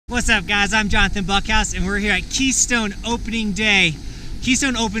What's up, guys? I'm Johnathan Buckhouse, and we're here at Keystone opening day.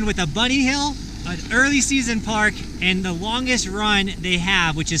 Keystone opened with a bunny hill, an early season park, and the longest run they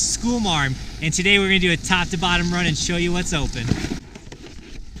have, which is Schoolmarm. And today we're going to do a top to bottom run and show you what's open.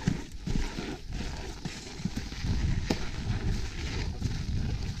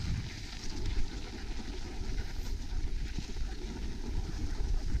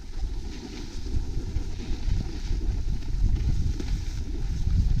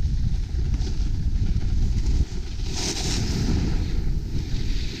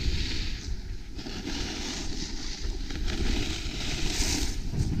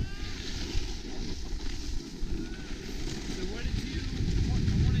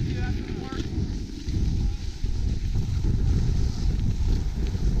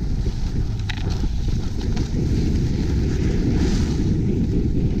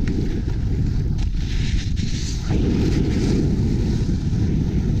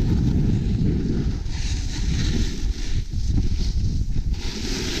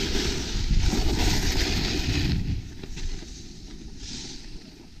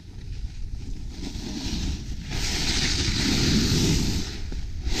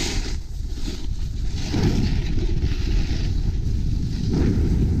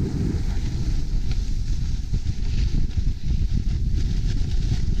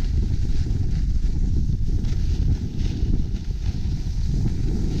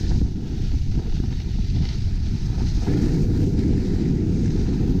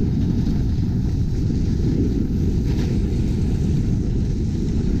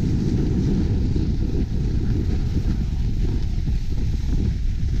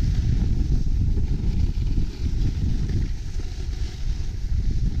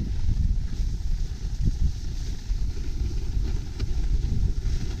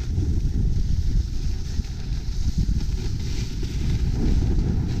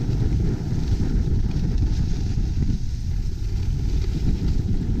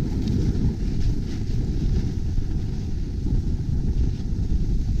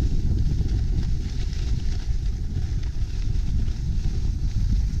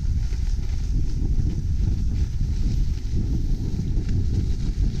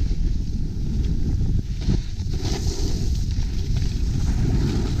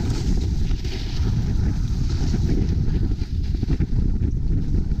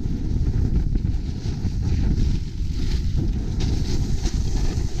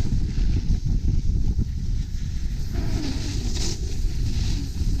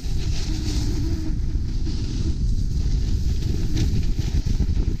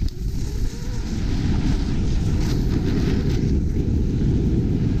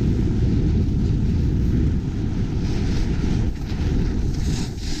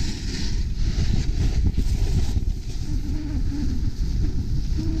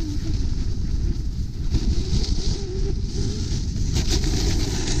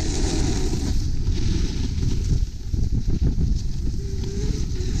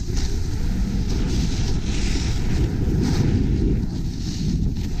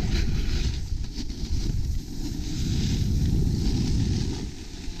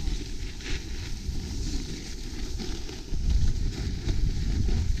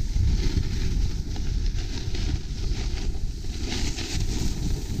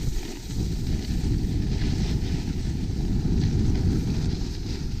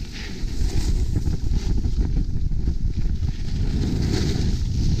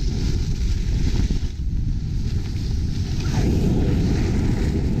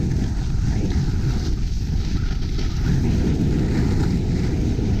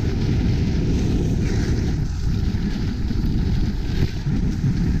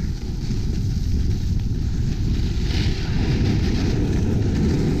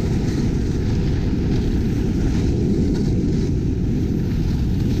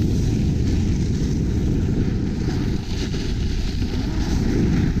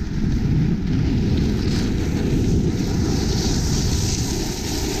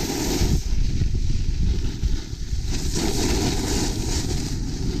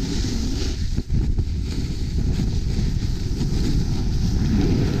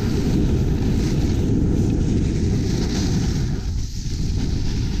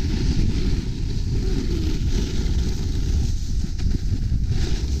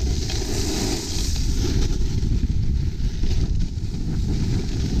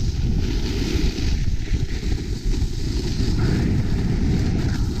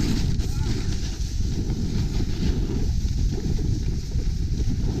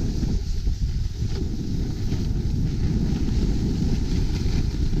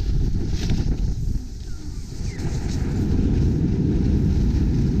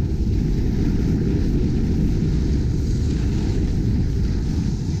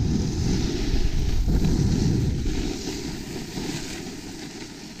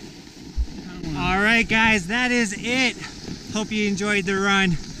 right, guys, that is it. Hope you enjoyed the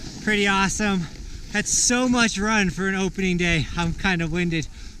run. Pretty awesome. That's so much run for an opening day. I'm kind of winded.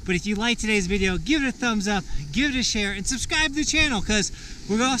 But if you like today's video, give it a thumbs up, give it a share, and subscribe to the channel, because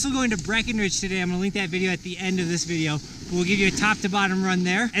we're also going to Breckenridge today. I'm gonna link that video at the end of this video. We'll give you a top to bottom run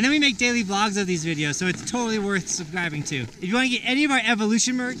there. And then we make daily vlogs of these videos, so it's totally worth subscribing to. If you wanna get any of our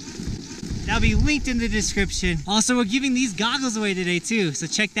Evolution merch, that'll be linked in the description. Also, we're giving these goggles away today too, so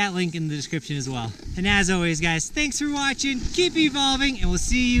check that link in the description as well. And as always, guys, thanks for watching, keep evolving, and we'll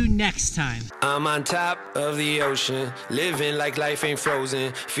see you next time. I'm on top of the ocean, living like life ain't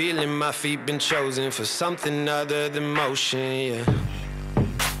frozen, feeling my feet been chosen for something other than motion, yeah.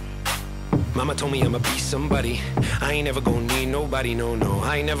 Mama told me I'ma be somebody, I ain't never gonna need nobody, no,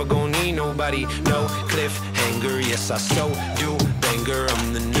 I ain't never gonna need nobody, no cliffhanger, yes I so do banger.